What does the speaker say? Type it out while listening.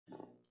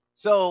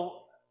So,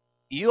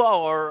 you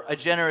all are a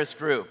generous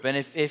group. And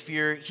if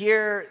you're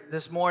here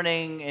this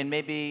morning and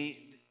maybe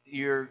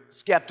you're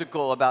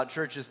skeptical about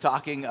churches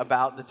talking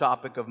about the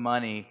topic of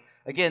money,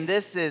 again,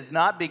 this is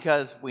not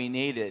because we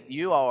need it.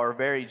 You all are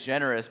very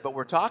generous, but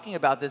we're talking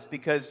about this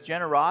because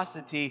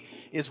generosity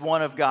is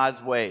one of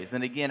God's ways.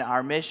 And again,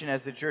 our mission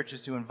as a church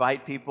is to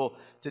invite people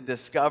to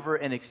discover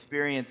and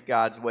experience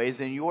God's ways,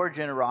 and your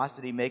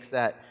generosity makes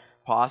that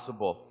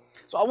possible.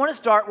 So I want to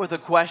start with a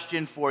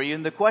question for you,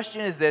 and the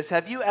question is this: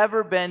 have you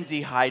ever been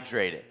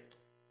dehydrated?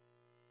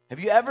 Have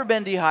you ever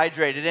been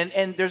dehydrated?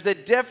 And there's a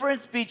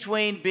difference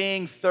between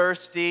being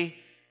thirsty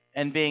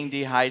and being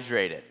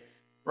dehydrated,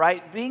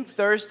 right? Being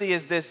thirsty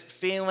is this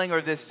feeling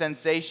or this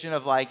sensation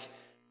of like,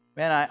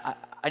 man,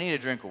 I need a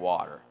drink of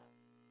water.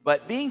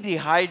 But being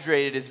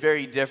dehydrated is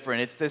very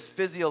different. It's this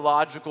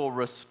physiological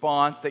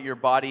response that your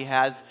body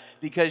has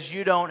because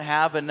you don't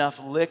have enough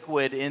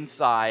liquid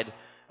inside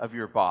of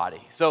your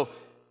body. So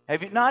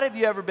have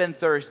you ever been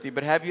thirsty,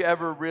 but have you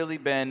ever really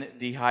been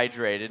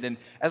dehydrated? And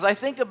as I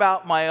think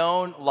about my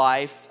own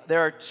life,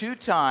 there are two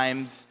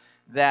times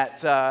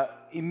that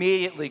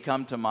immediately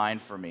come to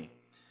mind for me.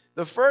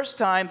 The first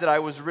time that I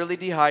was really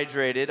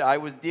dehydrated, I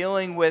was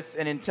dealing with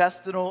an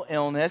intestinal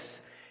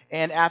illness,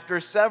 and after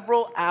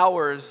several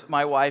hours,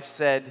 my wife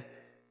said,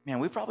 man,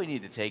 we probably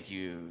need to take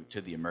you to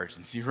the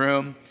emergency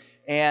room.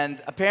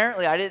 And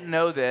apparently, I didn't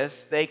know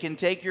this, they can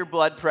take your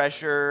blood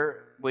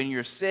pressure when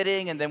you're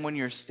sitting and then when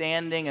you're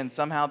standing, and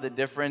somehow the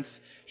difference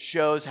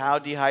shows how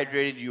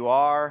dehydrated you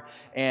are.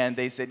 And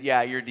they said,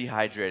 yeah, you're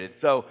dehydrated.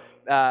 So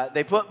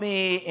they put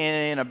me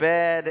in a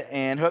bed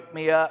and hooked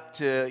me up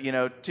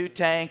to 2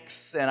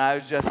 tanks, and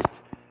I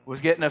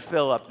was getting a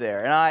fill up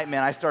there. And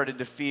I started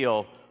to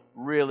feel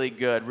really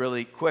good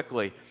really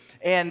quickly.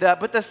 And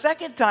but the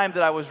second time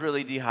that I was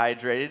really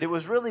dehydrated, it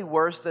was really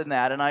worse than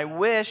that, and I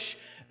wish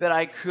that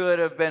I could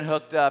have been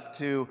hooked up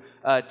to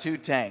 2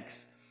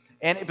 tanks.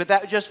 But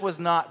that just was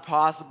not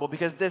possible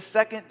because this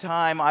second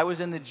time I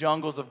was in the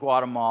jungles of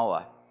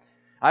Guatemala.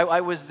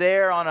 I was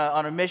there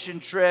on a mission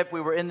trip.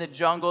 We were in the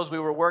jungles. We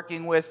were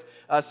working with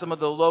some of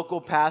the local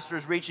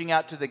pastors, reaching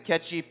out to the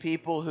Quechua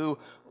people who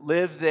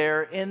live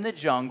there in the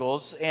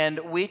jungles. And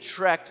we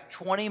trekked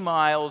 20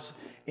 miles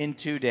in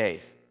 2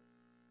 days.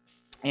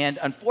 And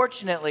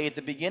unfortunately, at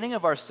the beginning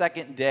of our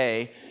second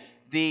day,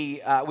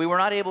 we were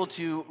not able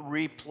to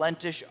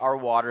replenish our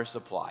water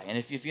supply. And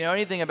if you know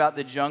anything about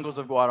the jungles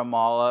of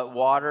Guatemala,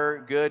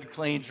 water, good,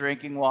 clean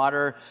drinking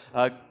water,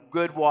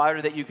 good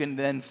water that you can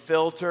then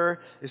filter,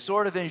 is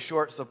sort of in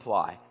short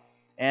supply.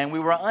 And we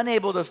were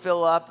unable to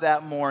fill up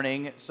that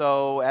morning,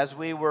 so as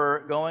we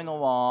were going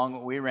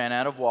along, we ran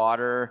out of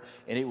water,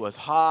 and it was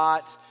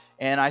hot,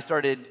 and I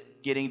started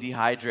getting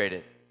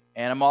dehydrated.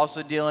 And I'm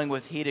also dealing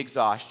with heat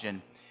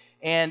exhaustion.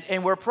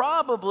 And we're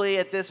probably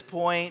at this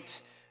point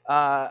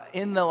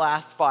in the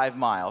last 5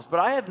 miles, but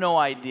I have no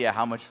idea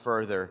how much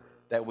further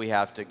that we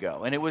have to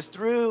go. And it was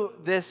through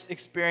this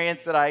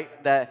experience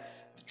that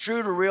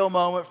true to real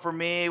moment for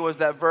me was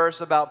that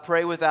verse about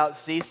pray without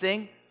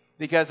ceasing,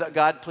 because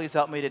God, please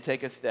help me to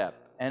take a step,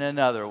 and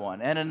another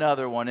one,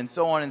 and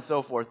so on and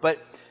so forth. But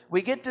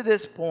we get to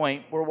this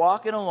point, we're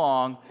walking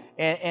along,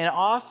 and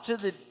off to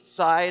the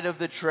side of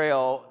the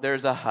trail,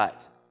 there's a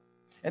hut.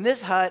 And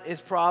this hut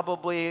is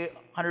probably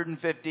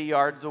 150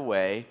 yards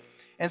away.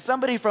 And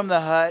somebody from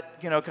the hut,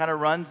 kind of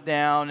runs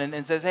down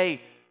and says,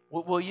 hey,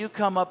 will you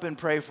come up and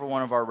pray for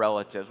one of our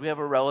relatives? We have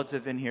a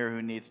relative in here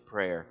who needs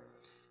prayer.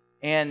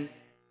 And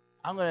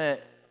I'm going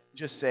to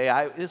just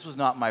say, this was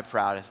not my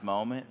proudest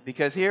moment,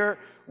 because here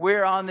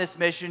we're on this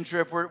mission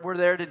trip. We're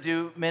there to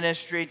do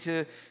ministry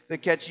to the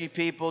Quechua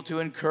people, to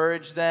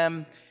encourage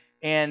them.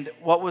 And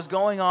what was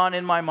going on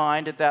in my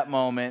mind at that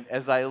moment,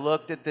 as I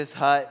looked at this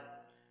hut,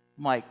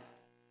 I'm like,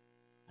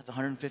 that's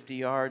 150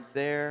 yards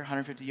there,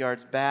 150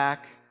 yards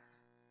back.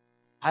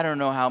 I don't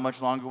know how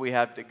much longer we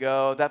have to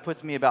go. That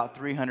puts me about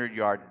 300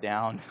 yards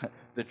down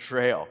the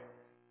trail.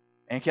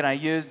 And can I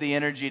use the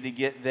energy to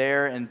get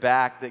there and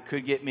back that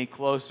could get me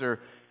closer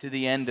to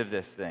the end of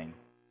this thing?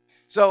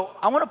 So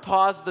I want to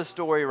pause the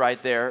story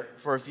right there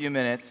for a few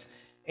minutes.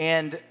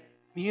 And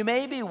you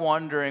may be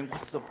wondering,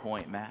 what's the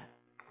point, Matt?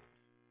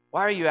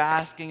 Why are you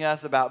asking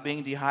us about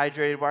being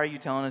dehydrated? Why are you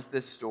telling us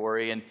this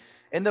story?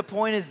 And the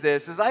point is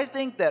this, is I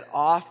think that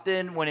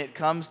often when it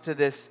comes to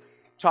this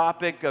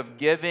topic of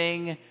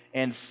giving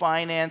and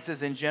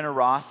finances and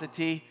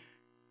generosity,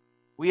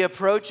 we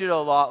approach it a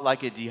lot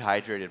like a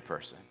dehydrated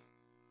person.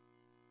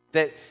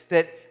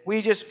 That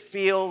we just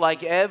feel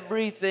like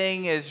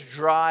everything is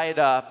dried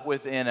up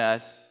within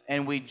us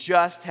and we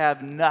just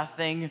have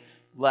nothing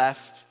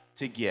left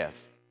to give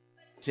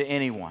to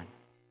anyone.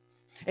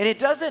 And it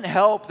doesn't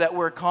help that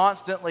we're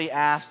constantly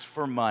asked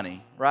for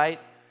money, right?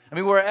 I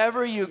mean,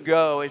 wherever you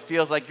go, it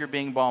feels like you're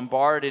being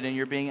bombarded and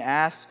you're being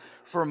asked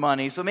for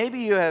money. So maybe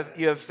you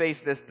have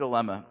faced this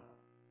dilemma.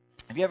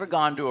 Have you ever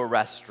gone to a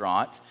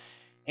restaurant?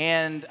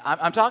 And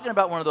I'm talking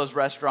about one of those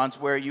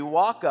restaurants where you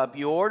walk up,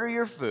 you order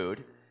your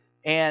food,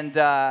 And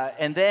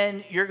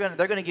then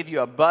they're gonna give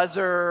you a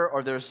buzzer,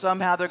 or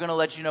somehow they're gonna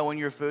let you know when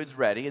your food's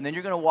ready. And then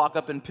you're gonna walk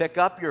up and pick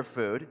up your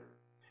food,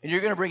 and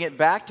you're gonna bring it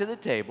back to the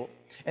table.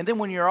 And then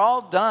when you're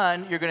all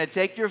done, you're gonna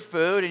take your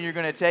food and you're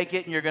gonna take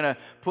it and you're gonna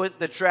put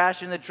the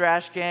trash in the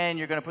trash can.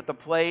 You're gonna put the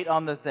plate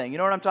on the thing. You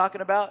know what I'm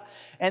talking about?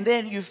 And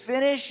then you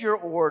finish your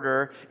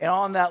order, and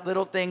on that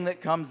little thing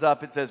that comes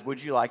up, it says,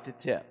 "Would you like to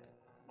tip?"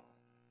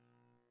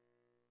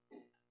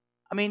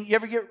 I mean, you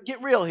ever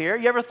get real here?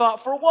 You ever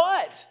thought, for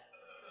what?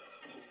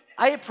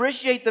 I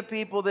appreciate the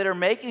people that are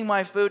making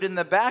my food in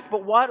the back,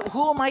 but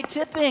who am I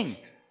tipping?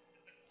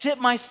 Tip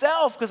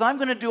myself, because I'm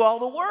going to do all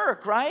the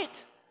work, right?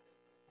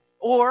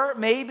 Or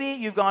maybe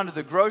you've gone to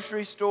the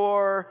grocery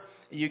store,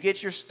 you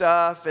get your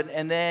stuff,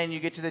 and then you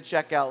get to the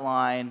checkout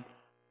line,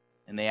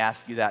 and they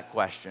ask you that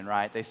question,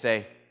 right? They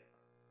say,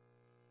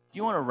 "Do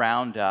you want to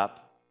round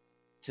up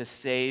to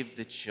save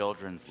the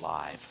children's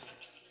lives?"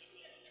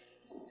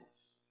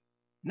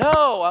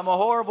 No, I'm a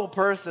horrible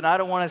person. I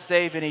don't want to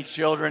save any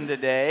children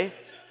today.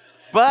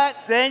 But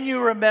then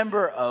you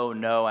remember, oh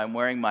no, I'm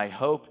wearing my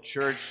Hope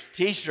Church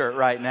t-shirt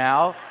right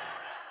now.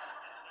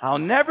 I'll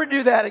never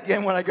do that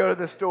again when I go to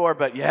the store,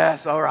 but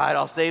yes, all right,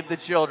 I'll save the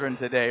children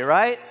today,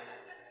 right?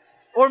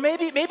 Or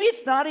maybe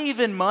it's not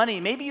even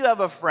money. Maybe you have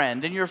a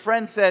friend, and your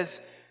friend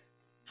says,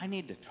 "I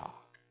need to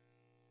talk.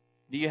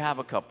 Do you have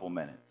a couple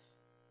minutes?"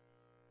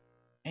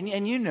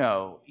 And you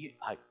know,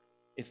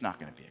 it's not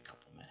going to be a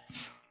couple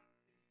minutes.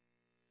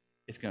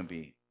 It's going to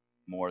be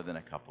more than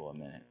a couple of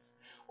minutes.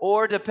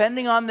 Or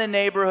depending on the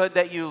neighborhood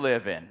that you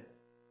live in,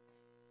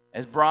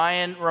 as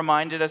Brian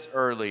reminded us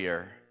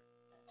earlier,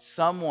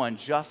 someone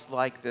just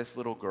like this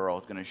little girl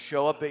is going to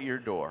show up at your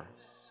door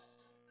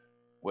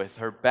with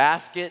her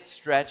basket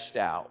stretched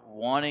out,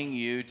 wanting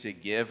you to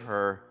give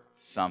her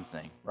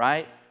something,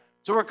 right?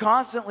 So we're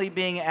constantly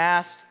being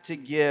asked to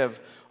give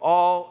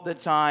all the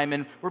time,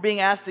 and we're being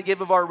asked to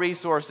give of our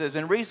resources,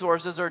 and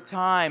resources are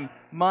time,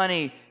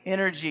 money,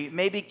 energy,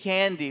 maybe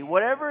candy,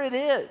 whatever it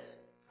is.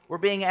 We're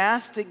being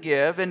asked to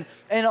give, and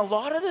a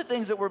lot of the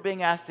things that we're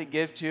being asked to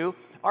give to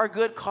are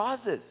good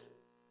causes.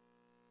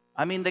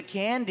 I mean, the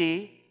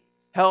candy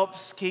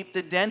helps keep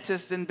the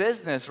dentist in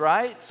business,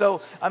 right?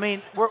 So, I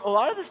mean, a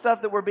lot of the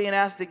stuff that we're being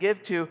asked to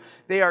give to,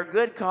 they are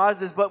good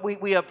causes, but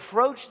we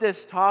approach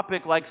this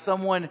topic like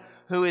someone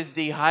who is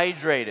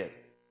dehydrated,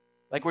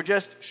 like we're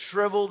just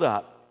shriveled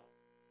up.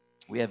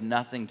 We have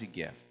nothing to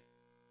give.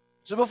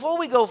 So before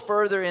we go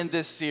further in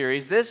this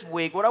series, this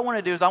week, what I want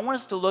to do is I want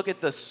us to look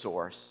at the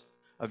source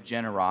of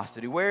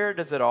generosity. Where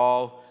does it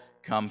all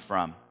come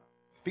from?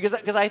 Because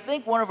I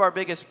think one of our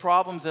biggest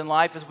problems in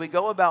life as we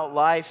go about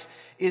life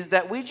is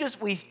that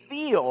we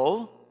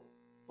feel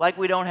like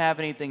we don't have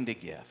anything to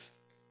give.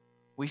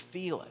 We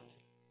feel it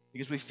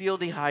because we feel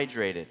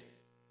dehydrated.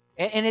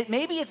 And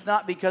maybe it's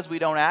not because we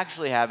don't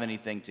actually have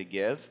anything to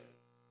give,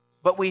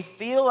 but we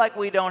feel like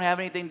we don't have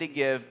anything to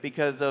give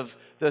because of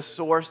the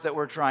source that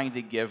we're trying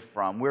to give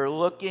from. We're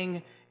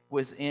looking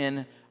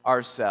within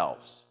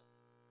ourselves.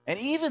 And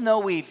even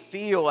though we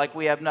feel like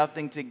we have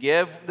nothing to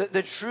give,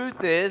 the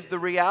truth is, the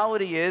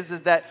reality is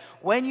that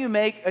when you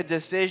make a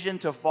decision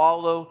to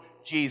follow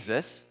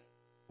Jesus,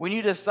 when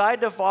you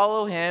decide to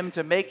follow Him,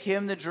 to make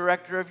Him the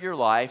director of your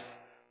life,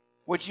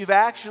 what you've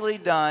actually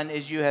done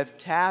is you have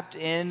tapped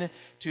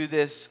into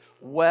this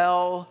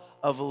well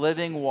of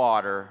living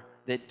water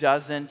that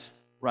doesn't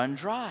run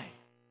dry.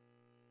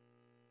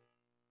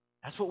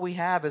 That's what we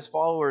have as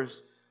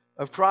followers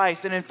of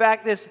Christ. And in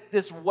fact,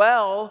 this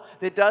well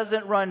that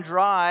doesn't run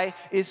dry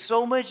is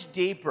so much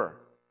deeper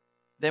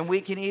than we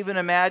can even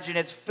imagine.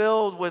 It's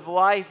filled with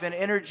life and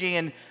energy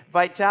and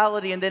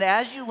vitality. And then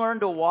as you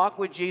learn to walk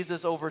with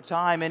Jesus over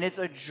time, and it's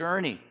a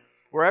journey,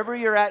 wherever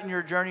you're at in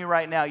your journey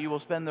right now, you will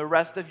spend the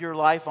rest of your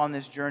life on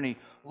this journey,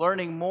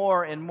 learning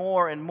more and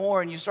more and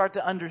more. And you start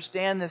to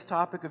understand this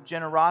topic of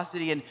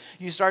generosity, and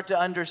you start to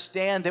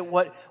understand that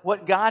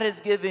what God has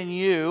given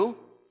you,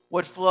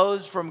 what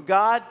flows from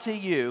God to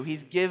you,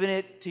 He's given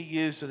it to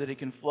you so that it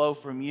can flow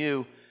from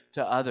you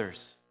to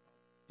others.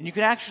 And you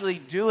can actually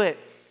do it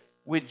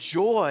with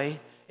joy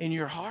in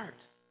your heart.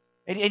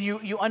 And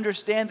you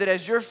understand that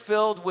as you're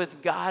filled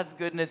with God's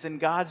goodness and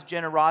God's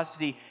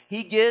generosity,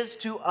 He gives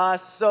to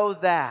us so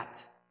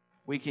that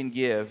we can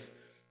give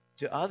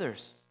to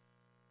others.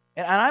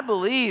 And I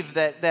believe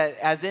that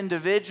as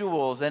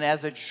individuals and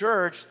as a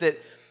church, that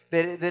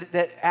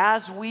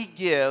as we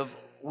give,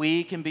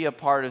 we can be a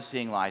part of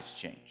seeing lives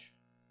change.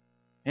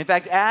 In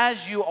fact,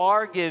 as you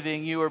are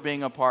giving, you are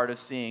being a part of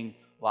seeing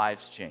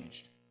lives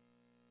changed.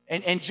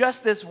 And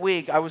just this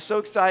week, I was so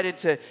excited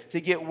to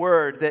get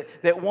word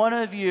that one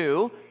of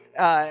you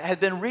had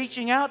been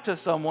reaching out to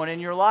someone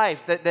in your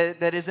life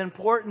that is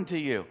important to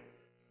you.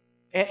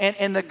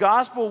 And the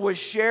gospel was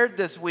shared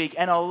this week,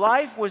 and a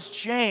life was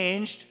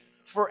changed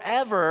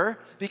forever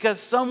because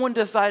someone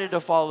decided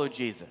to follow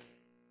Jesus.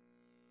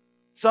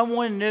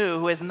 Someone new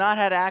who has not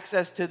had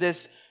access to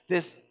this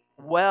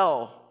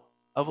well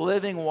of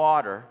living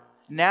water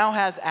now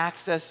has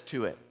access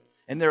to it.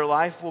 and their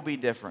life will be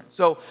different.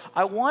 So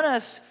I want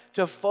us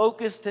to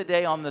focus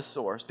today on the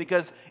source,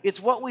 because it's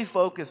what we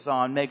focus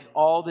on makes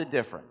all the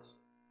difference.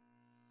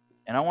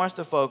 And I want us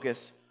to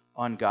focus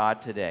on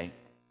God today.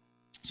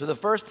 So the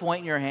first point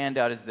in your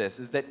handout is this,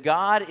 is that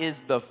God is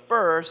the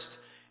first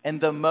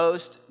and the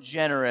most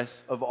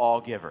generous of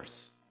all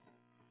givers.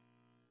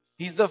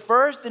 He's the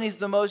first and he's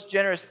the most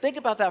generous. Think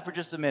about that for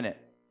just a minute.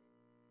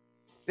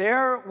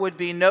 There would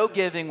be no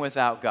giving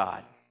without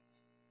God.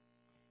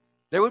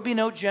 There would be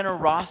no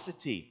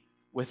generosity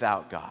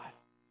without God.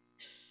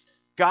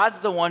 God's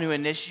the one who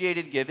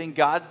initiated giving.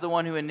 God's the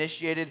one who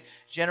initiated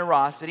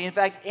generosity. In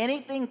fact,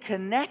 anything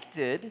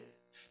connected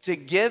to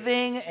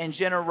giving and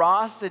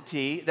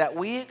generosity that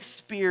we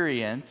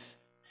experience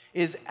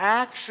is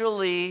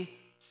actually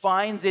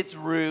finds its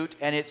root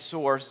and its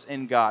source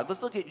in God.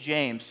 Let's look at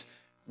James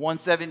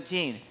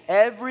 1:17.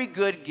 Every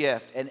good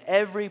gift and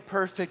every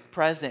perfect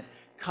present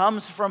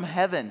comes from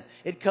heaven.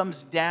 It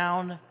comes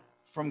down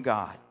from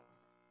God.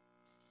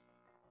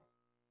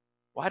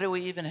 Why do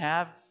we even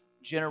have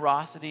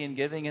generosity and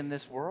giving in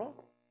this world?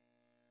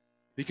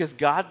 Because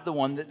God's the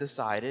one that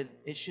decided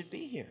it should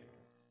be here.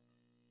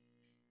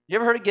 You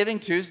ever heard of Giving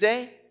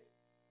Tuesday?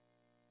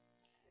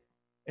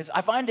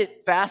 I find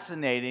it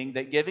fascinating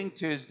that Giving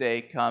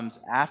Tuesday comes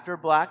after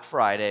Black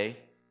Friday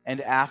and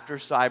after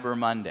Cyber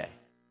Monday.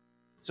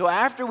 So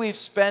after we've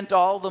spent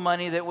all the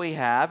money that we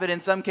have, and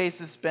in some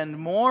cases spend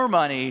more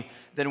money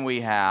than we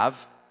have,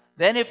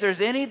 then if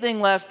there's anything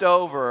left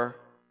over,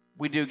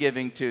 we do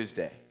Giving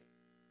Tuesday.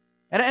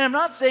 And I'm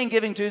not saying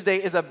Giving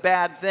Tuesday is a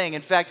bad thing.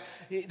 In fact,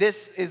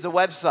 this is a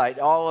website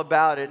all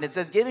about it. And it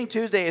says Giving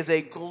Tuesday is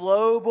a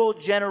global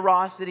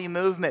generosity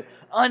movement,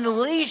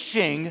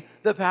 unleashing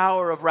the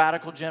power of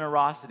radical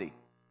generosity.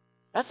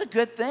 That's a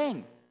good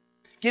thing.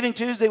 Giving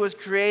Tuesday was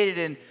created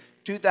in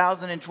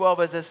 2012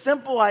 as a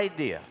simple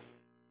idea,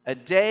 a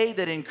day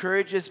that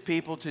encourages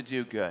people to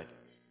do good.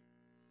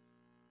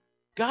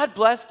 God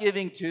bless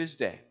Giving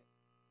Tuesday.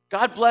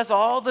 God bless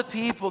all the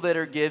people that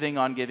are giving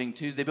on Giving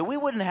Tuesday. But we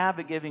wouldn't have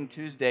a Giving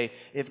Tuesday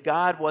if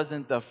God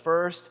wasn't the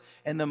first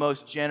and the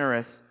most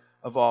generous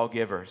of all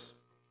givers.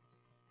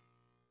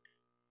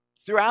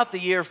 Throughout the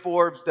year,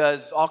 Forbes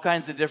does all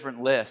kinds of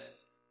different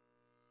lists.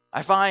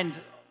 I find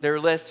their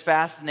lists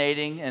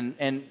fascinating,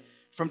 and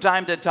from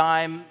time to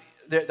time,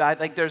 I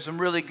think there's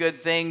some really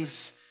good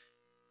things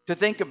to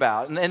think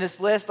about. And this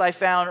list I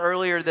found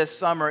earlier this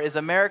summer is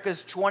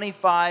America's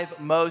 25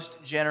 most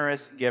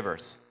generous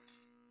givers.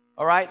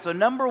 All right, so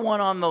number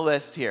one on the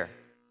list here,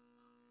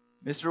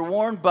 Mr.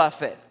 Warren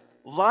Buffett,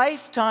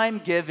 lifetime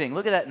giving.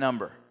 Look at that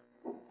number,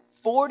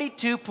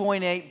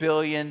 $42.8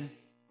 billion.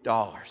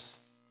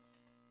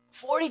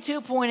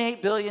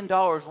 $42.8 billion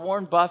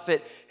Warren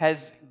Buffett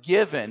has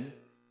given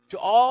to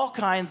all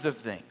kinds of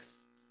things.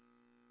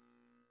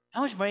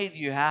 How much money do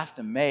you have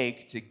to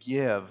make to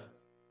give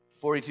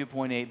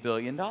 $42.8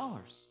 billion?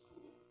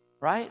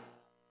 Right?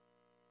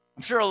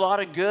 I'm sure a lot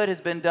of good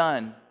has been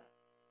done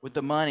with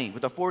the money,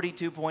 with the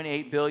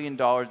 $42.8 billion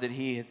that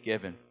he has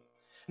given.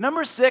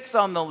 Number 6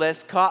 on the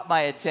list caught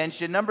my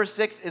attention. Number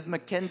 6 is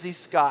Mackenzie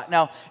Scott.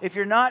 Now, if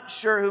you're not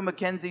sure who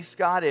Mackenzie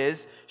Scott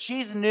is,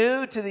 she's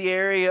new to the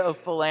area of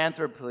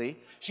philanthropy.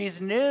 She's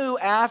new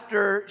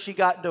after she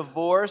got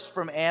divorced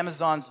from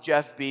Amazon's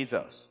Jeff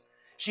Bezos.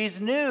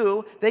 She's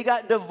new. They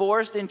got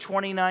divorced in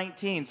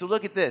 2019. So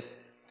look at this.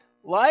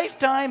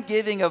 Lifetime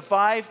giving of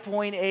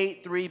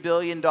 $5.83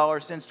 billion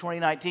since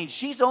 2019.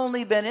 She's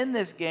only been in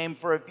this game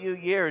for a few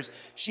years.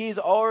 She's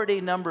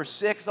already number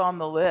 6 on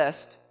the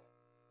list.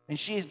 And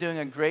she's doing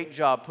a great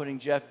job putting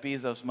Jeff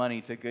Bezos'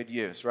 money to good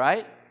use,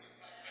 right?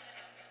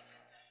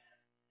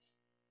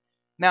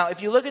 Now,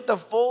 if you look at the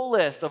full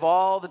list of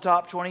all the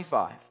top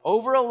 25,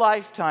 over a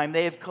lifetime,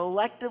 they have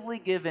collectively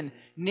given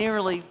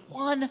nearly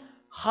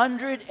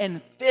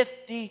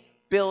 $150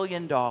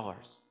 billion. I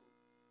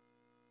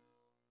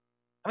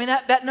mean,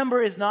 that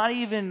number is not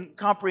even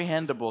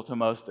comprehensible to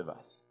most of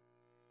us.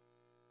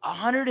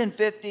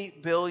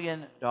 $150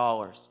 billion.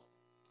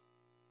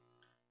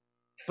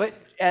 But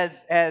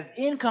as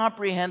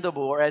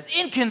incomprehensible or as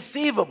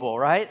inconceivable,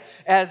 right,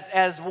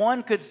 as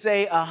one could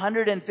say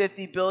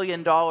 $150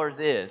 billion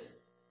is,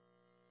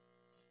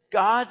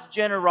 God's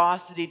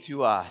generosity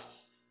to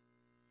us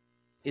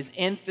is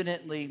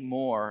infinitely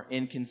more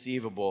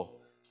inconceivable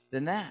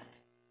than that.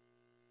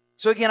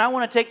 So again, I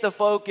want to take the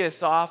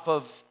focus off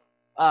of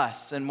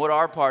us and what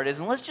our part is,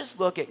 and let's just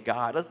look at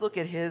God. Let's look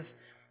at His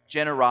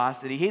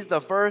generosity. He's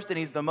the first and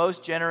He's the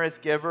most generous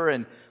giver,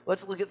 and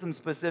let's look at some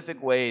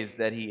specific ways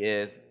that He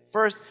is.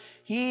 First,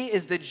 He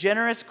is the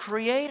generous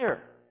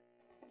creator.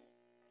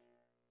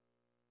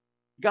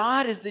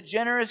 God is the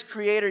generous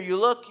creator. You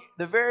look,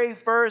 the very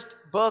first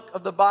book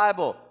of the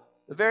Bible,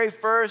 the very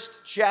first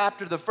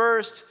chapter, the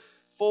first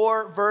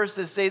 4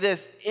 verses say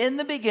this: in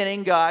the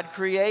beginning, God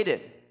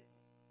created.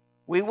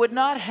 We would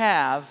not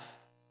have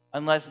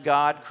unless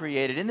God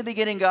created. In the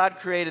beginning, God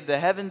created the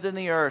heavens and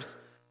the earth.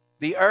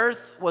 The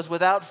earth was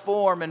without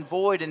form and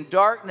void, and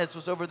darkness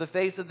was over the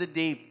face of the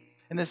deep.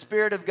 And the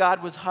Spirit of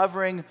God was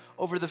hovering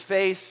over the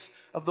face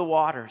of the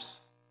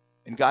waters.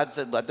 And God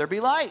said, "Let there be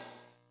light."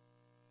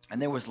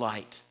 and there was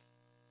light.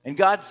 And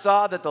God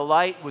saw that the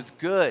light was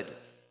good,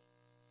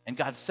 and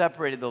God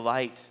separated the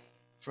light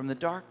from the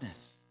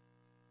darkness.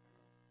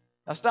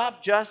 Now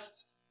stop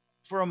just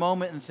for a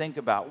moment and think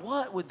about,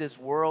 what would this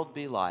world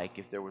be like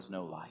if there was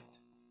no light?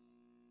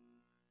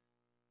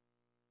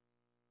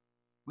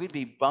 We'd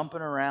be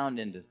bumping around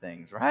into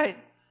things, right?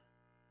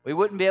 We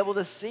wouldn't be able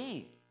to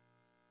see.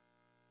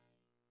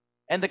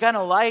 And the kind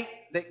of light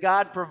that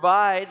God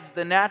provides,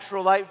 the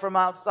natural light from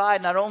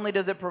outside, not only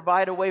does it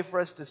provide a way for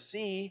us to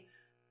see,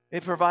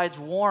 it provides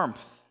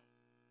warmth.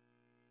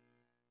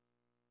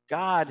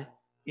 God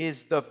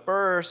is the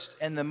first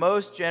and the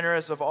most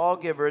generous of all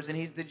givers, and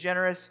He's the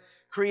generous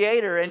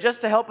creator. And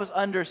just to help us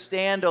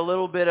understand a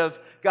little bit of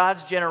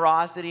God's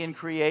generosity in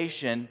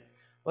creation,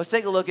 let's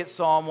take a look at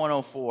Psalm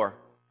 104.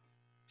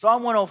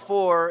 Psalm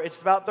 104,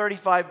 it's about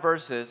 35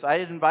 verses.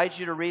 I'd invite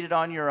you to read it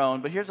on your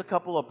own, but here's a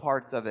couple of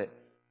parts of it.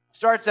 It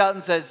starts out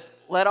and says,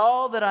 "Let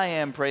all that I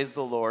am praise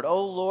the Lord.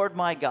 O Lord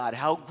my God,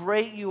 how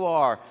great you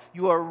are.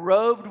 You are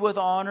robed with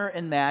honor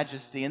and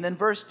majesty." And then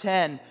verse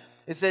 10,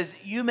 it says,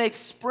 "You make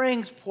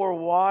springs pour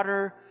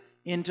water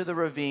into the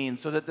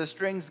ravines so that the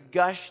streams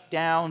gush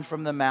down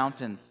from the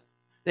mountains.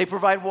 They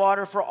provide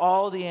water for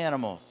all the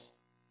animals,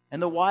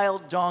 and the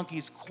wild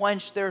donkeys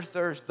quench their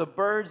thirst. The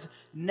birds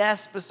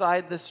nest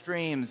beside the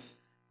streams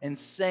and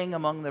sing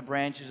among the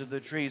branches of the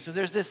trees." So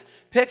there's this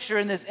picture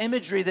and this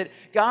imagery that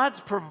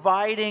God's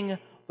providing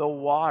the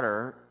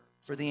water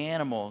for the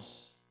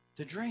animals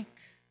to drink.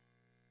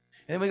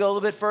 And then we go a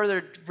little bit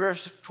further,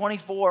 verse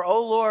 24,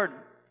 "O Lord,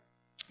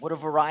 what a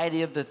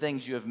variety of the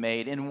things you have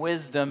made. In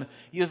wisdom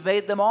you have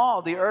made them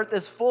all. The earth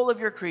is full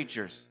of your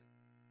creatures.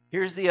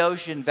 Here's the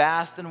ocean,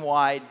 vast and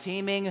wide,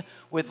 teeming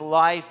with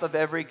life of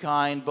every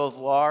kind, both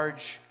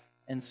large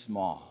and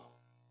small."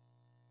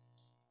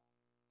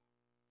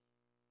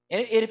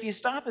 And if you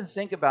stop and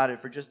think about it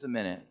for just a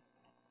minute,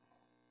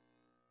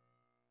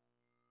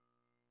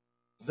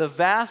 the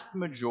vast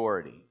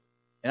majority,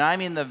 and I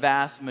mean the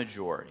vast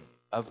majority,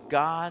 of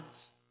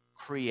God's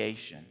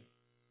creation,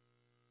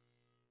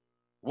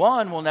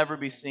 one, will never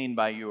be seen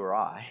by you or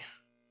I,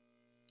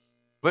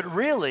 but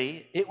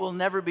really, it will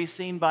never be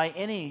seen by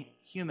any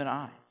human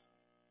eyes.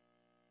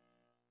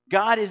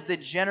 God is the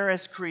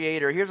generous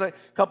creator. Here's a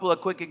couple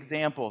of quick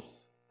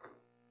examples.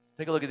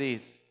 Take a look at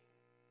these.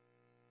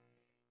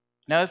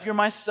 Now, if you're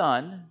my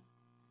son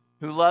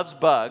who loves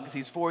bugs,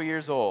 he's 4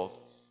 years old,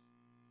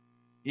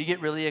 you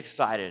get really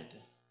excited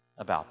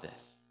about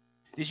this.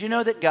 Did you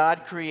know that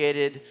God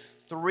created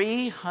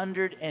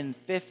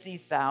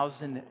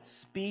 350,000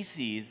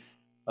 species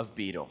of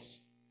beetles?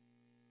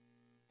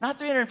 Not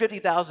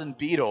 350,000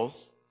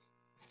 beetles,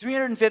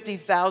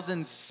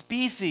 350,000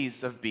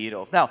 species of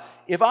beetles. Now,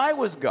 if I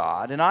was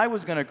God and I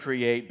was going to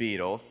create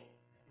beetles,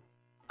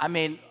 I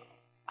mean,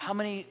 how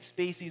many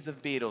species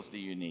of beetles do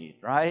you need,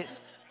 right?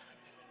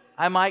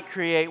 I might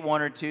create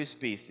 1 or 2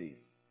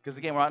 species. Because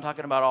again, we're not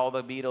talking about all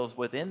the beetles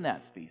within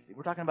that species.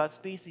 We're talking about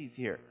species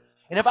here.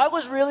 And if I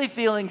was really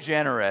feeling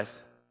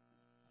generous,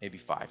 maybe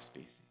 5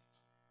 species.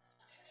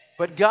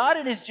 But God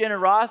in His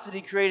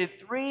generosity created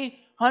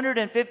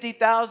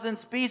 350,000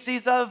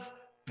 species of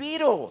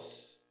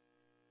beetles.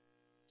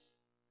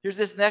 Here's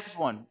this next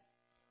one.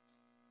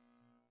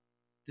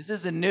 This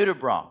is a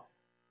nudibranch.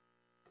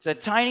 It's a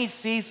tiny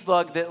sea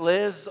slug that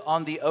lives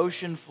on the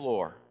ocean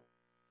floor.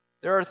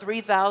 There are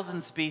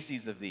 3,000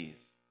 species of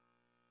these.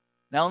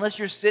 Now, unless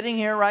you're sitting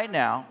here right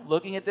now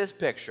looking at this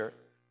picture,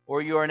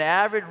 or you're an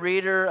avid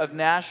reader of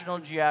National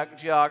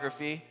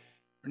Geography,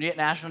 or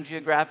National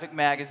Geographic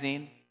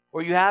magazine,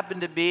 or you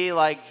happen to be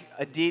like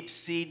a deep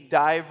sea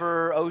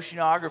diver,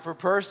 oceanographer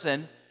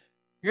person,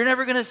 you're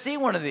never going to see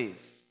one of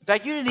these. In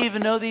fact, you didn't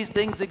even know these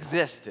things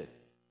existed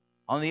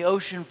on the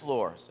ocean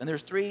floors. And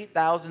there's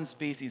 3,000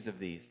 species of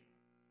these.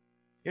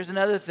 Here's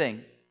another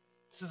thing.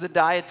 This is a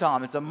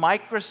diatom. It's a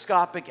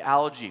microscopic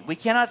algae. We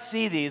cannot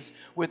see these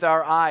with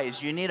our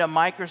eyes. You need a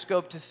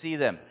microscope to see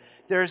them.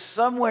 There's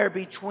somewhere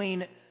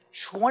between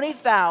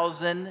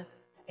 20,000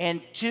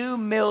 and 2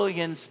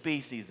 million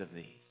species of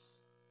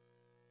these.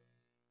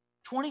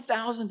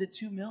 20,000 to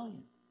 2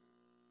 million.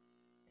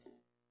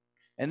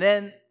 And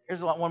then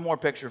here's one more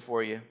picture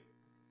for you.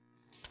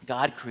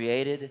 God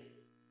created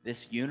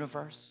this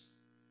universe.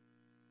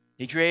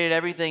 He created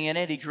everything in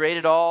it. He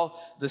created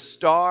all the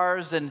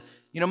stars. And,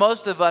 you know,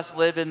 most of us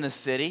live in the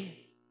city.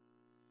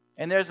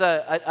 And there's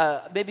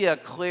maybe a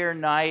clear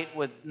night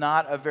with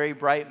not a very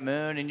bright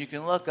moon. And you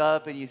can look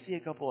up and you see a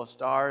couple of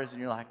stars. And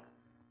you're like,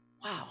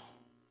 wow.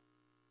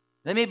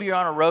 Then maybe you're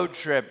on a road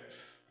trip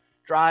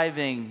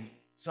driving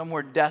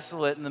somewhere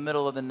desolate in the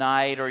middle of the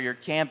night. Or you're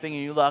camping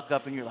and you look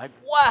up and you're like,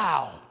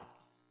 wow.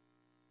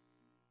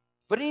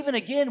 But even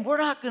again, we're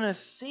not going to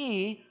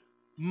see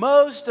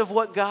most of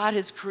what God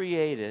has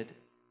created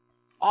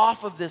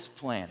off of this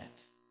planet,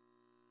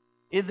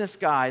 in the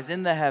skies,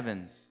 in the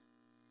heavens.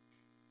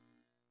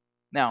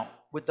 Now,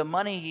 with the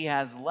money he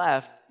has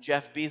left,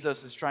 Jeff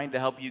Bezos is trying to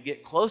help you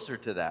get closer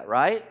to that,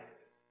 right?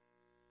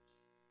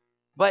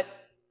 But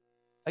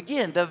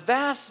again, the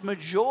vast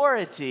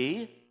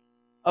majority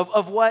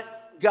of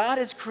what God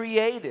has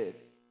created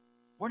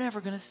we're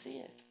never going to see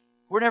it.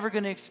 We're never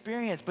going to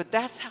experience. But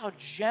that's how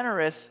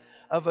generous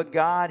of a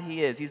God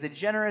he is. He's a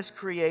generous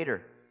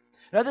creator.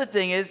 Another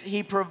thing is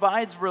he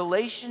provides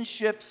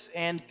relationships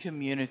and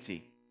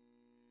community.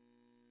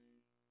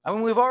 I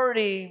mean, we've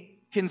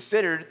already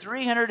considered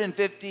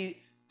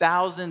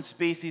 350,000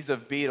 species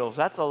of beetles.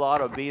 That's a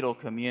lot of beetle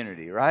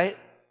community, right?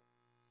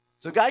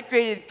 So God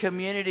created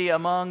community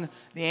among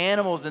the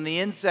animals and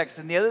the insects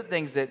and the other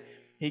things that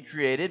he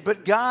created.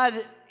 But God,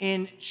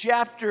 in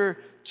chapter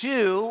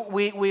 2,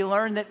 we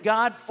learn that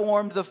God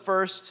formed the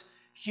first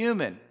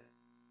human.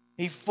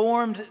 He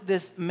formed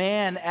this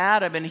man,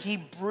 Adam, and he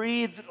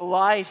breathed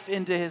life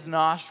into his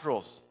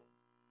nostrils.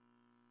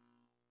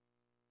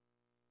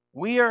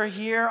 We are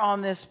here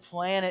on this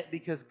planet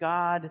because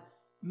God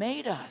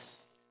made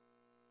us.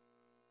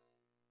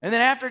 And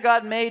then after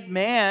God made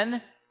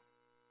man,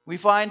 we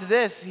find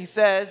this. He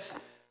says,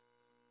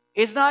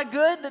 it's not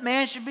good that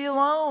man should be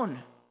alone.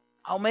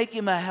 I'll make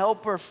him a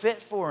helper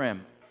fit for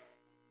him.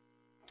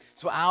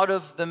 So out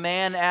of the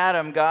man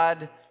Adam,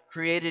 God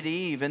created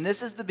Eve. And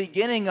this is the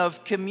beginning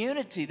of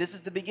community. This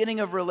is the beginning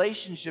of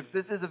relationships.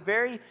 This is a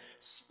very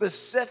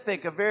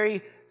specific, a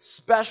very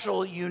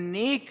special,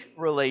 unique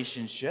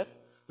relationship.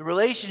 The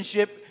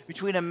relationship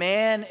between a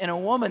man and a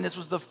woman. This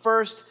was the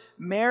first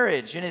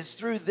marriage. And it's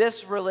through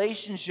this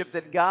relationship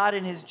that God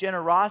in his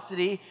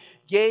generosity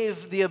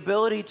gave the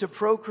ability to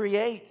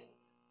procreate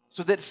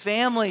so that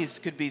families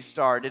could be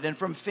started. And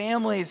from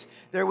families,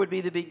 there would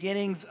be the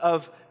beginnings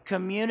of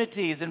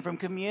communities, and from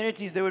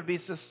communities there would be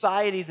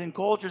societies and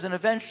cultures, and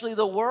eventually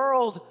the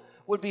world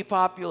would be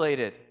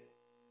populated.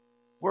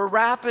 We're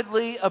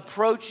rapidly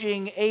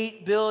approaching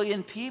 8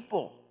 billion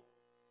people.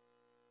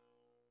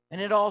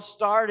 And it all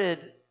started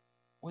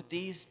with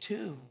these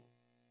two.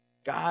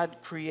 God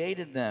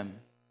created them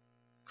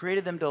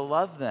to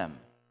love them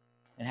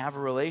and have a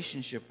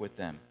relationship with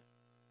them.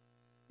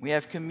 We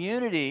have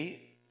community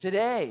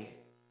today.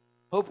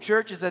 Hope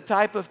Church is a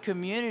type of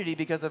community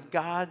because of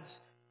God's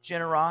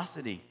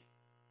generosity.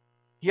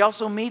 He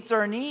also meets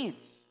our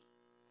needs.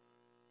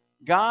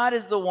 God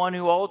is the one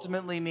who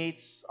ultimately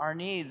meets our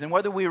needs. And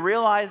whether we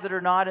realize it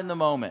or not in the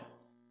moment,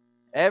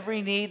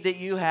 every need that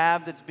you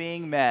have that's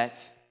being met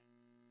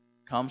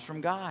comes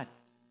from God.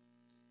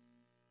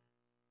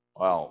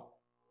 Well,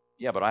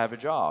 yeah, but I have a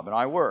job and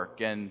I work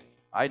and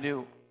I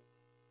do.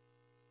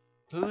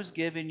 Who's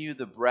giving you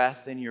the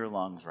breath in your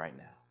lungs right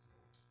now?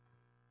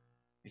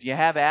 If you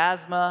have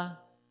asthma,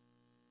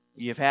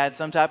 you've had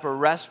some type of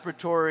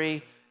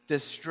respiratory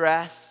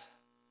distress,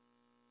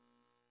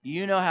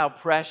 you know how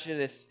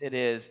precious it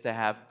is to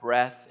have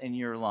breath in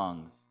your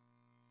lungs.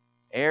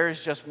 Air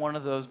is just one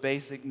of those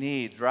basic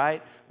needs,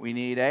 right? We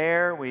need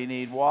air, we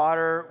need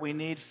water, we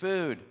need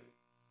food.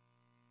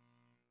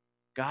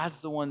 God's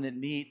the one that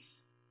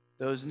meets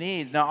those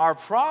needs. Now, our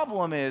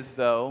problem is,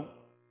 though,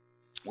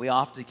 we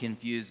often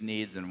confuse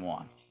needs and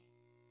wants,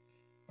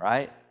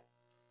 right?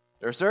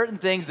 There are certain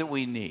things that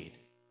we need.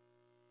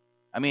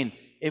 I mean,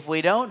 if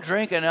we don't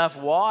drink enough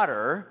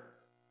water,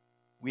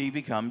 we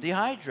become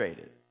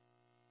dehydrated.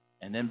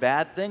 And then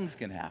bad things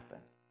can happen.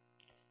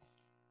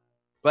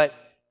 But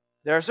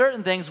there are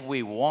certain things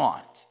we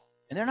want,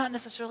 and they're not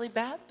necessarily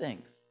bad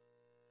things.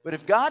 But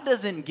if God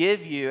doesn't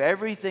give you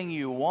everything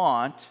you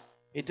want,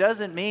 it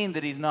doesn't mean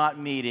that he's not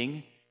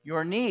meeting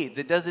your needs.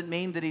 It doesn't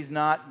mean that he's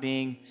not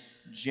being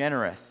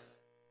generous.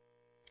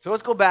 So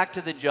let's go back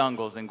to the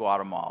jungles in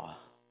Guatemala.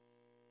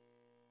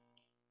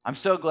 I'm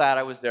so glad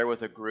I was there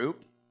with a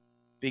group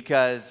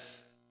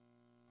because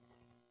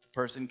the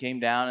person came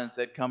down and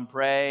said, come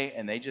pray,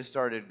 and they just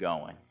started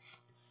going.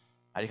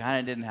 I kind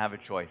of didn't have a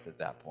choice at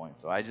that point,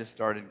 so I just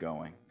started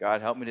going.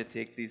 God, help me to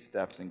take these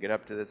steps and get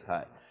up to this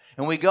hut.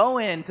 And we go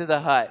into the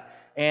hut,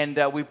 and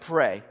we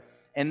pray.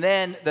 And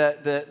then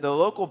the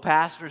local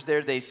pastors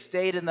there, they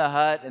stayed in the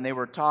hut, and they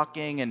were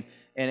talking and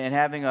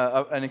having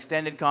an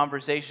extended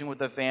conversation with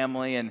the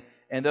family. And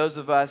those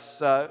of us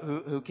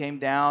who came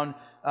down,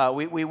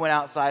 we went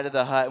outside of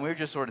the hut, and we were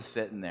just sort of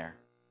sitting there.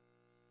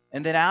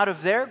 And then out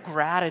of their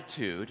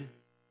gratitude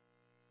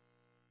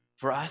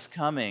for us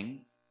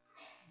coming,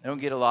 I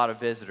don't get a lot of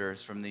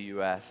visitors from the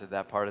U.S. at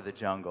that part of the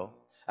jungle.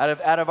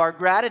 Out of our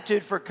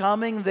gratitude for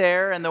coming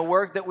there and the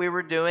work that we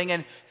were doing,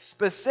 and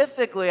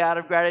specifically out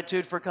of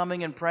gratitude for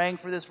coming and praying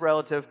for this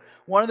relative,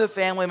 one of the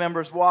family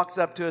members walks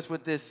up to us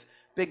with this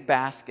big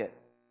basket.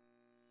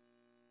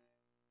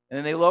 And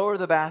then they lower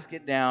the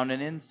basket down,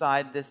 and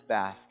inside this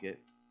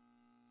basket,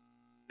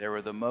 there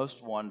were the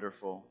most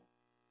wonderful,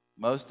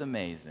 most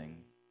amazing,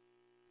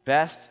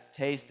 best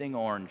tasting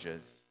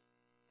oranges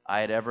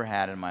I had ever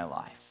had in my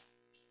life.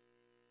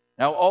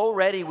 Now,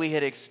 already we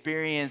had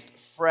experienced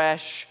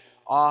fresh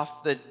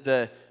off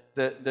the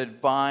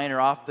vine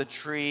or off the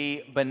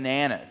tree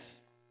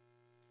bananas.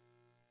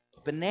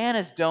 But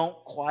bananas don't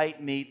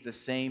quite meet the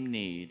same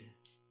need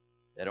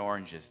that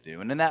oranges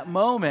do. And in that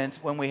moment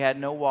when we had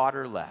no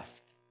water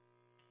left,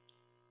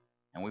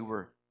 and we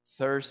were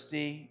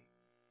thirsty,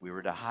 we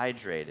were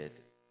dehydrated,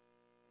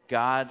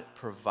 God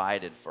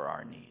provided for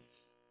our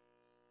needs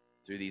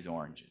through these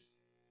oranges.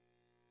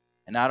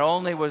 And not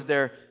only was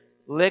there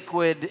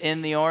liquid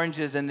in the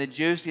oranges and the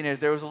juiciness.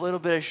 There was a little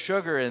bit of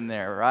sugar in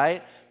there,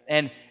 right?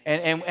 And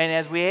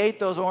as we ate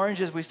those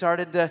oranges, we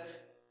started to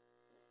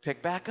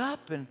pick back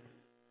up. And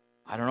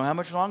I don't know how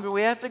much longer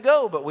we have to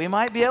go, but we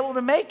might be able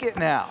to make it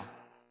now.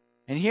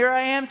 And here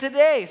I am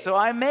today, so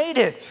I made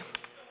it.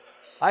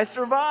 I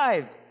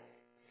survived.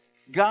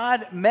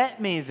 God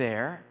met me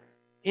there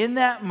in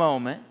that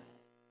moment.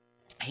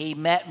 He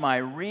met my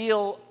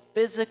real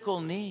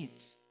physical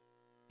needs.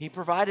 He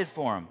provided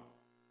for them.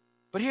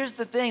 But here's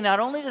the thing, not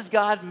only does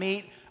God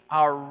meet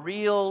our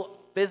real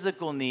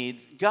physical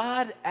needs,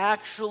 God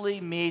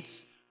actually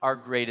meets our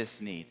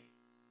greatest need.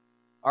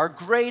 Our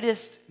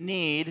greatest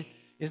need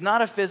is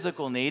not a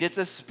physical need, it's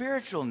a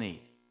spiritual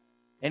need.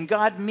 And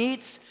God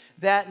meets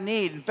that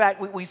need. In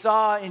fact, we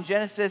saw in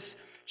Genesis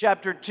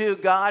chapter 2,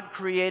 God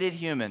created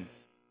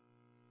humans.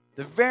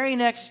 The very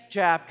next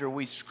chapter,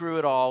 we screw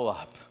it all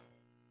up.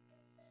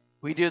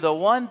 We do the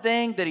one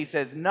thing that he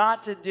says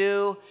not to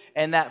do,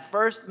 and that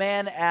first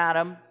man,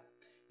 Adam,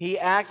 he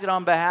acted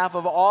on behalf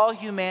of all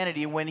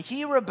humanity. When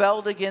he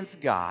rebelled against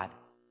God,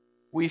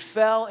 we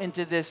fell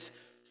into this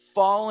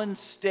fallen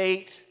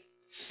state.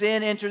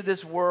 Sin entered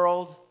this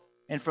world.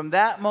 And from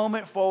that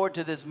moment forward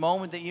to this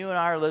moment that you and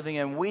I are living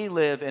in, we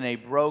live in a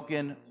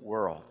broken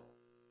world.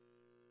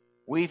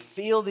 We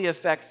feel the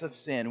effects of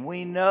sin.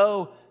 We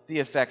know the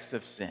effects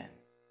of sin.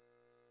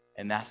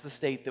 And that's the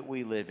state that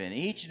we live in.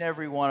 Each and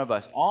every one of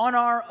us, on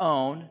our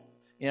own,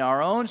 in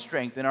our own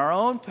strength, in our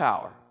own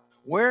power,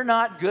 we're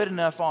not good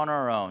enough on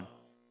our own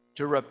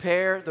to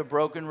repair the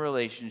broken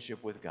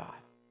relationship with God.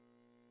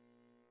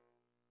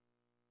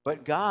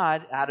 But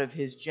God, out of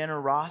his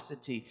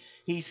generosity,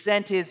 he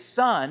sent his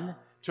Son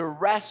to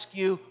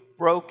rescue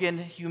broken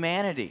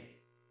humanity.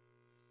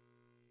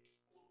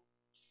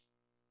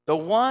 The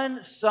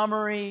one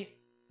summary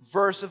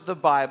verse of the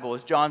Bible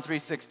is John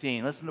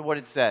 3:16. Listen to what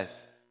it says.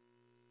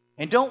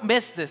 And don't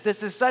miss this.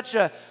 This is such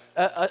a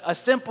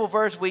simple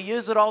verse. We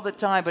use it all the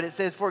time. But it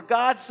says, for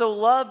God so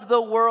loved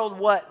the world,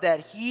 what?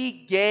 That he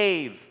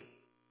gave.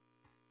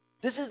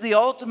 This is the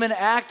ultimate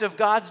act of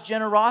God's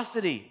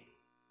generosity.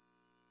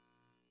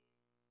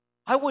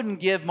 I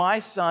wouldn't give my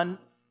son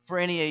for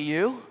any of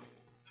you.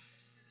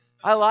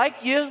 I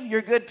like you.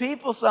 You're good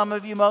people, some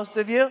of you, most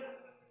of you.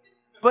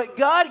 But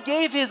God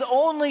gave his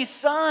only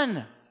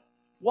son.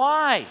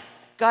 Why?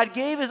 God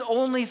gave his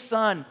only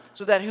son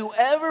so that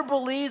whoever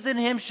believes in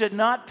him should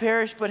not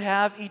perish but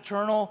have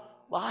eternal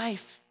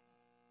life.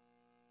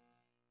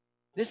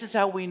 This is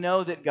how we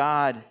know that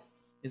God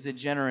is a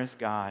generous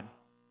God.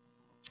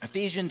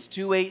 Ephesians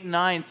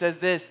 2:8-9 says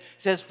this. It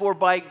says, for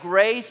by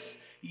grace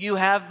you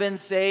have been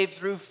saved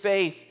through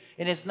faith,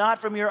 and it's not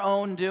from your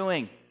own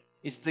doing.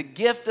 It's the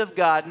gift of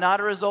God,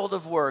 not a result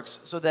of works,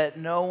 so that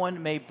no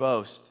one may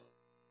boast.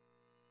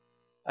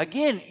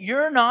 Again,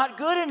 you're not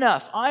good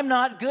enough. I'm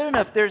not good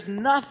enough. There's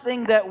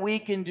nothing that we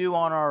can do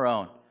on our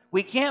own.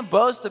 We can't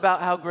boast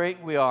about how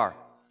great we are.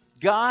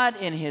 God,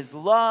 in his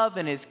love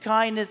and his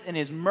kindness and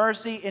his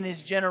mercy and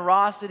his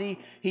generosity,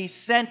 he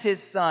sent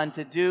his son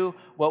to do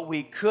what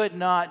we could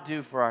not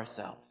do for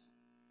ourselves.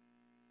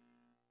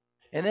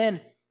 And then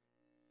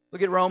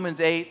look at Romans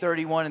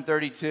 8:31 and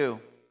 32.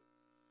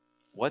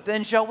 What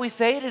then shall we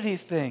say to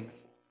these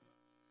things?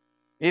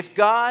 If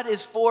God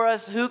is for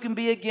us, who can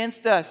be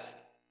against us?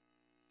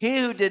 He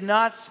who did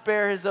not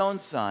spare his own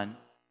son,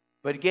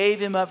 but gave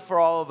him up for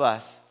all of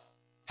us,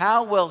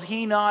 how will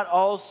he not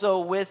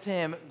also with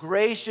him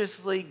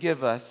graciously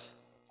give us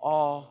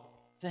all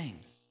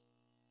things?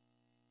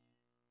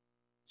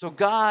 So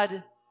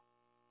God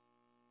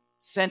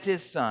sent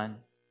his son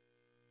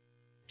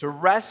to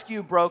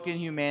rescue broken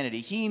humanity.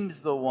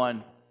 He's the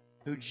one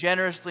who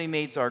generously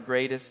meets our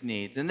greatest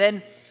needs. And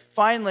then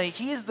finally,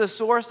 he is the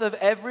source of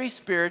every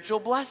spiritual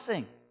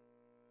blessing.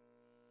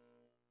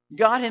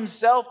 God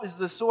himself is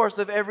the source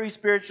of every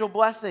spiritual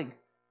blessing.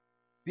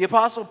 The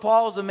Apostle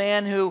Paul is a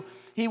man who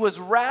he was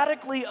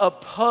radically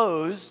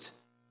opposed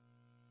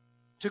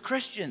to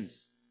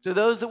Christians, to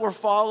those that were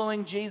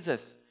following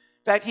Jesus.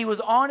 In fact, he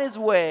was on his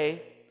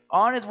way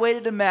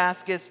to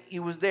Damascus. He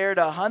was there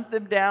to hunt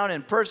them down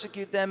and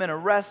persecute them and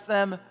arrest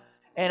them.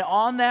 And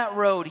on that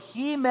road,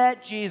 he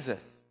met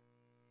Jesus.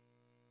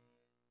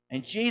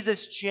 And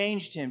Jesus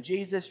changed him.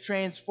 Jesus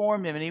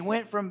transformed him. And he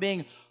went from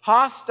being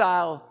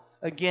hostile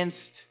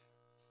against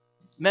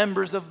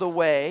members of the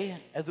way,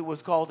 as it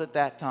was called at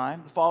that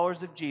time, the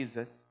followers of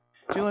Jesus,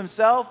 to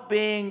himself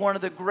being one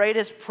of the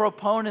greatest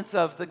proponents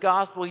of the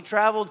gospel. He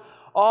traveled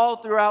all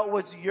throughout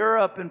what's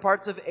Europe and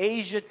parts of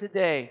Asia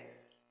today,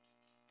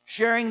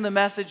 sharing the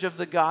message of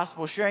the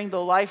gospel, sharing the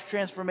life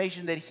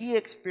transformation that he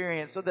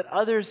experienced so that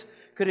others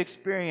could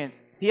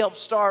experience. He helped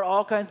start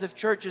all kinds of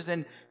churches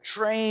and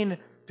train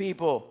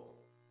people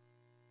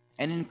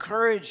and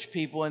encourage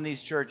people in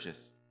these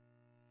churches.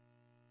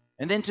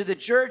 And then to the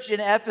church in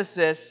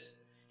Ephesus,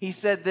 he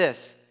said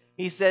this.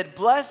 He said,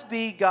 blessed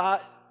be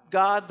God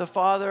the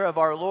Father of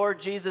our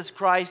Lord Jesus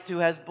Christ, who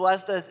has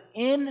blessed us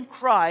in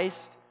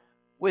Christ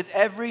with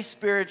every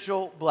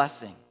spiritual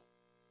blessing.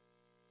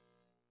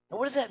 Now,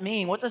 what does that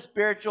mean? What's a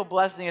spiritual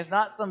blessing? It's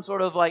not some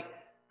sort of like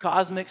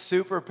cosmic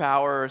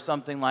superpower or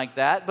something like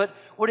that. But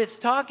what it's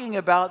talking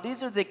about,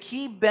 these are the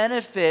key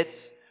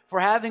benefits for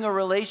having a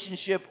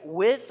relationship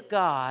with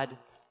God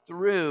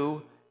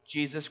through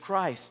Jesus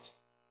Christ.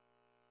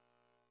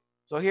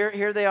 So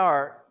here they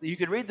are. You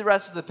could read the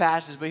rest of the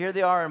passage, but here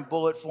they are in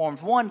bullet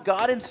forms. One,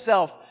 God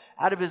himself,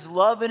 out of his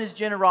love and his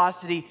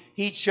generosity,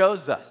 he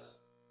chose us.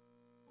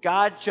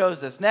 God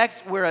chose us.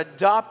 Next, we're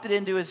adopted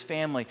into his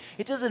family.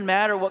 It doesn't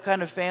matter what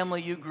kind of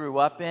family you grew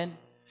up in.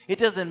 It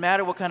doesn't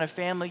matter what kind of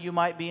family you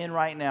might be in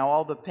right now,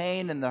 all the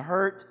pain and the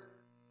hurt,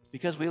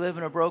 because we live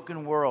in a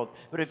broken world.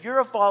 But if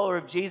you're a follower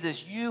of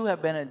Jesus, you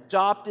have been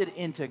adopted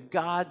into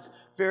God's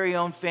very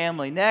own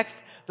family. Next,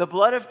 the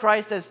blood of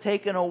Christ has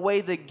taken away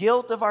the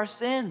guilt of our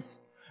sins.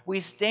 We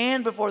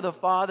stand before the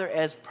Father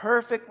as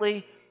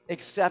perfectly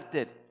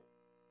accepted.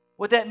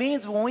 What that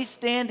means, when we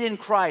stand in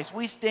Christ,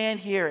 we stand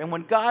here, and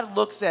when God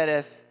looks at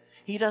us,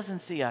 he doesn't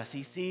see us.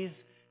 He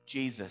sees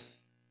Jesus.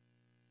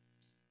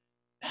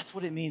 That's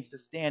what it means to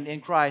stand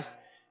in Christ.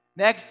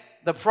 Next,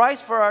 the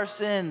price for our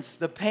sins,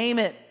 the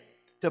payment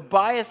to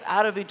buy us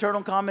out of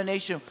eternal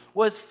condemnation,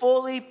 was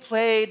fully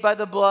paid by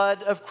the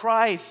blood of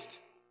Christ.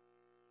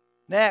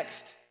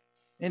 Next,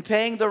 in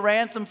paying the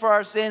ransom for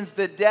our sins,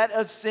 the debt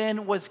of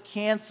sin was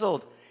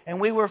canceled, and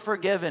we were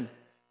forgiven.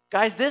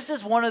 Guys, this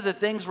is one of the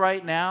things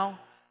right now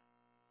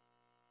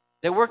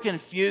that we're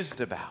confused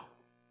about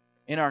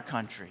in our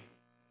country.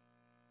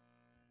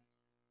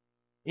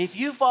 If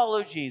you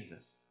follow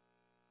Jesus,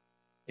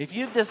 if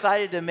you've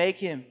decided to make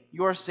him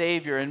your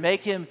Savior and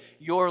make him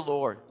your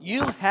Lord,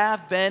 you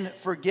have been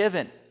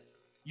forgiven.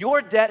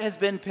 Your debt has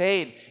been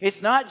paid.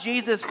 It's not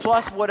Jesus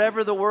plus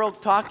whatever the world's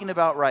talking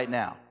about right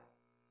now.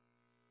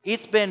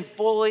 It's been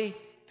fully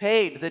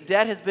paid. The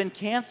debt has been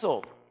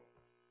canceled.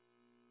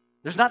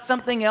 There's not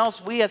something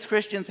else we as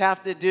Christians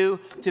have to do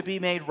to be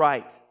made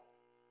right.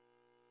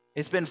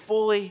 It's been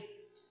fully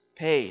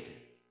paid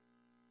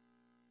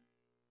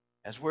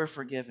as we're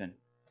forgiven.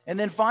 And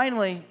then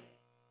finally,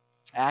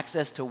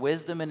 access to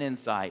wisdom and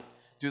insight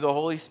through the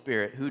Holy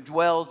Spirit who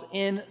dwells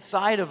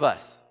inside of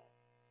us.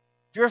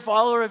 If you're a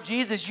follower of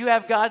Jesus, you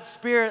have God's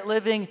Spirit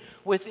living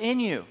within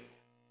you.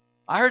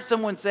 I heard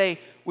someone say,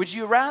 would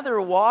you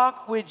rather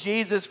walk with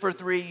Jesus for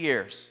 3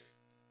 years?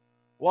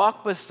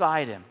 Walk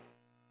beside him,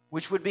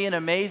 which would be an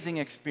amazing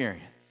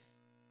experience.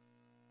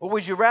 Or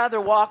would you rather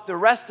walk the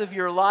rest of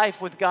your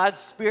life with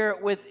God's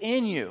Spirit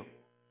within you?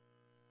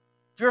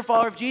 If you're a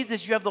follower of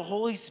Jesus, you have the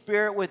Holy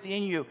Spirit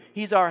within you.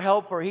 He's our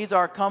helper. He's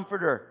our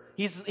comforter.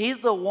 He's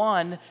the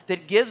one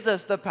that gives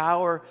us the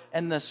power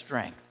and the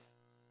strength.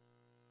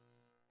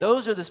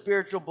 Those are the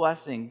spiritual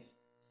blessings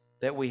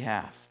that we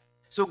have.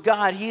 So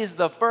God, he is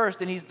the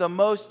first and he's the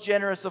most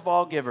generous of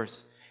all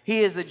givers.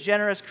 He is a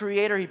generous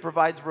creator. He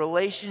provides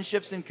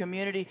relationships and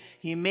community.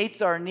 He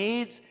meets our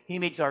needs. He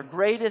meets our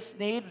greatest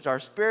need, our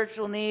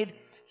spiritual need.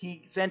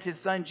 He sent his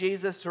son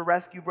Jesus to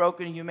rescue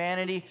broken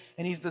humanity,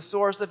 and he's the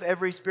source of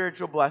every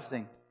spiritual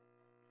blessing.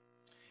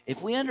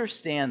 If we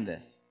understand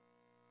this,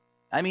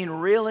 I mean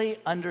really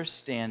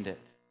understand it,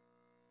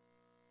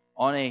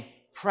 on a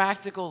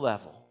practical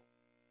level,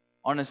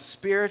 on a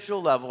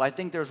spiritual level, I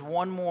think there's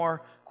one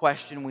more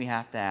question we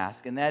have to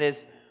ask, and that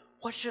is,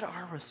 what should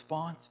our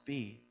response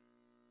be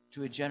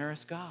to a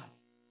generous God?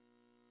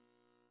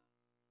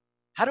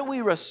 How do we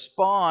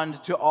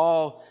respond to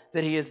all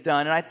that he has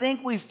done? And I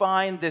think we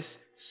find this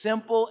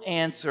simple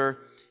answer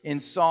in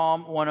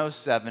Psalm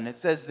 107. It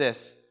says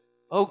this,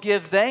 "Oh,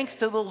 give thanks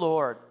to the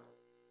Lord,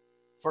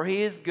 for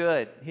he is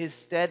good. His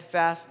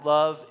steadfast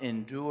love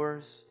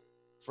endures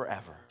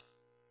forever."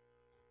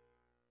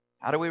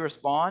 How do we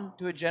respond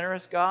to a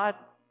generous God?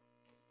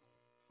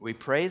 We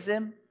praise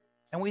him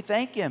and we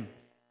thank him.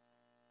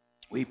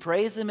 We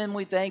praise him and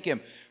we thank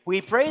him.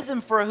 We praise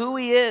him for who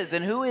he is.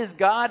 And who is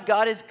God?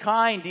 God is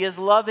kind. He is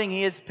loving.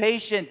 He is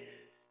patient.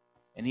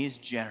 And he is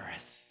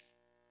generous.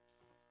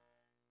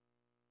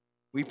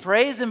 We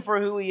praise him for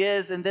who he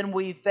is. And then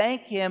we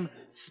thank him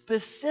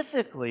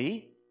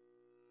specifically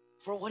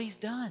for what he's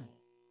done.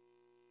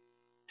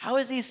 How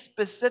has he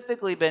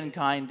specifically been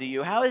kind to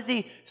you? How has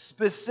he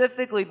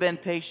specifically been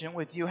patient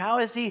with you? How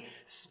has he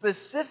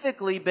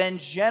specifically been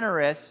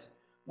generous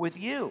with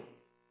you?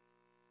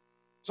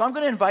 So I'm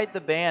going to invite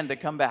the band to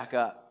come back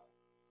up.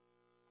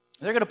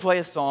 They're going to play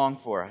a song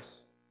for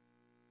us.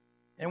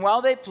 And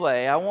while they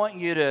play, I want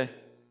you to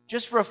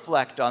just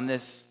reflect on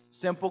this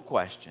simple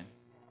question.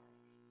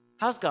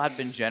 How's God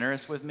been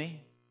generous with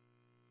me?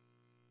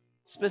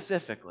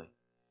 Specifically,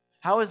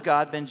 how has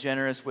God been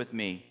generous with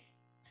me?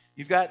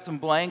 You've got some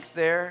blanks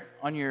there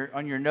on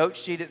your note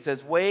sheet. It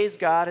says, ways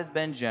God has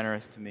been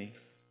generous to me.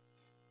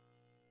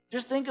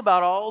 Just think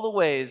about all the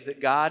ways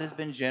that God has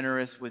been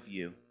generous with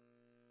you.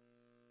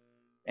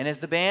 And as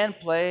the band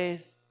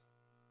plays,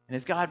 and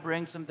as God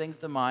brings some things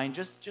to mind,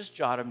 just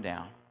jot them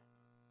down.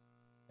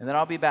 And then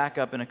I'll be back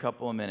up in a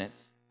couple of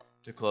minutes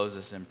to close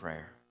us in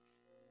prayer.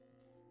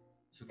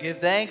 So give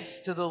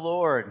thanks to the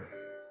Lord,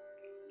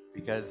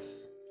 because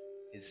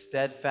his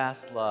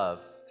steadfast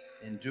love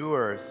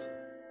endures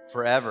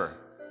forever.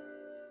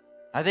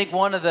 I think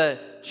one of the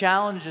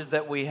challenges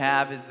that we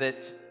have is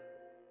that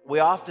we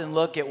often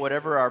look at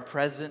whatever our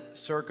present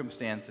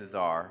circumstances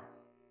are,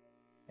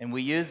 and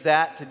we use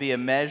that to be a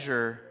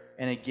measure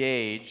and a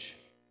gauge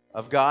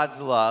of God's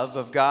love,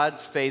 of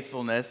God's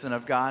faithfulness, and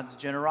of God's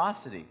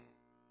generosity.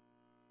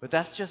 But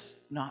that's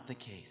just not the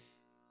case.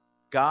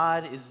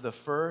 God is the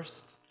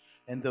first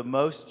and the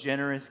most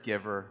generous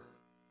giver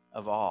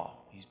of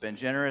all. He's been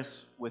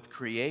generous with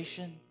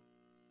creation,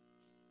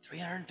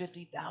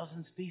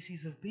 350,000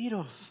 species of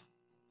beetles.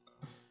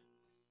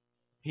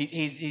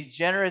 He's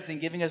generous in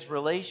giving us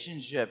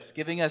relationships,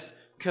 giving us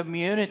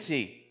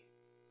community,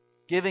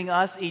 giving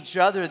us each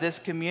other this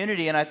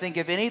community. And I think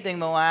if anything,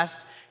 the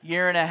last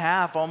year and a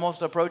half,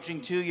 almost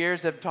approaching 2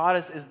 years, have taught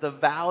us is the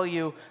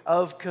value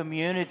of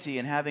community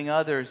and having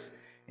others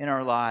in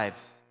our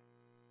lives.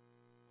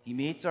 He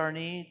meets our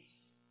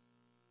needs.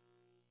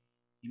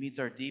 He meets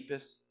our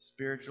deepest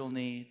spiritual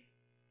need.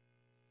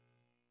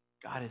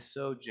 God is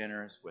so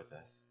generous with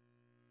us.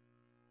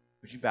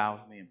 Would you bow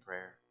with me in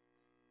prayer?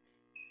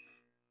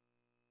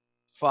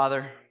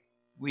 Father,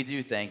 we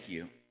do thank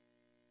you.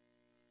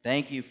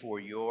 Thank you for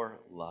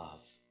your love.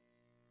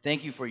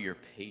 Thank you for your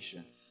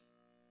patience.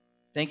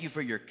 Thank you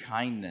for your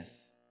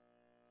kindness.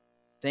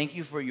 Thank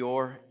you for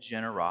your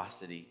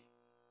generosity.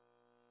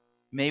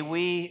 May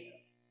we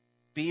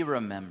be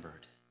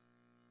remembered,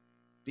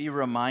 be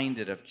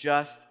reminded of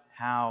just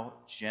how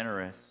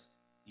generous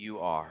you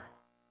are.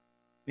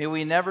 May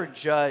we never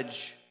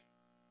judge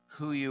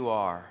who you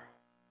are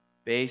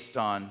based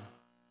on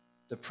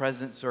the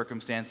present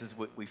circumstances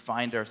we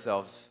find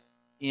ourselves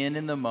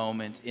in the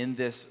moment, in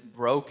this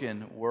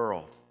broken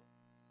world.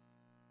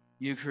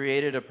 You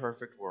created a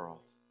perfect world,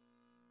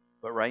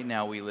 but right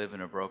now we live in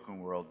a broken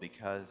world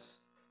because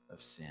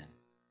of sin.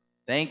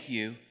 Thank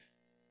you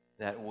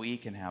that we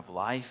can have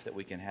life, that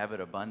we can have it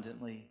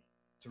abundantly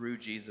through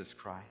Jesus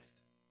Christ.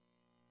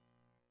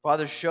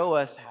 Father, show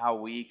us how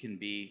we can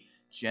be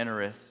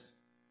generous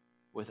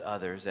with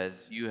others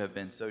as you have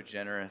been so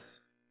generous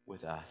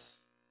with us.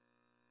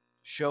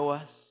 Show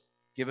us,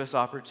 give us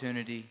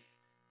opportunity,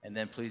 and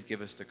then please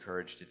give us the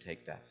courage to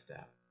take that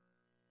step.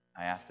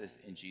 I ask this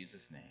in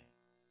Jesus' name.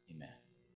 Amen.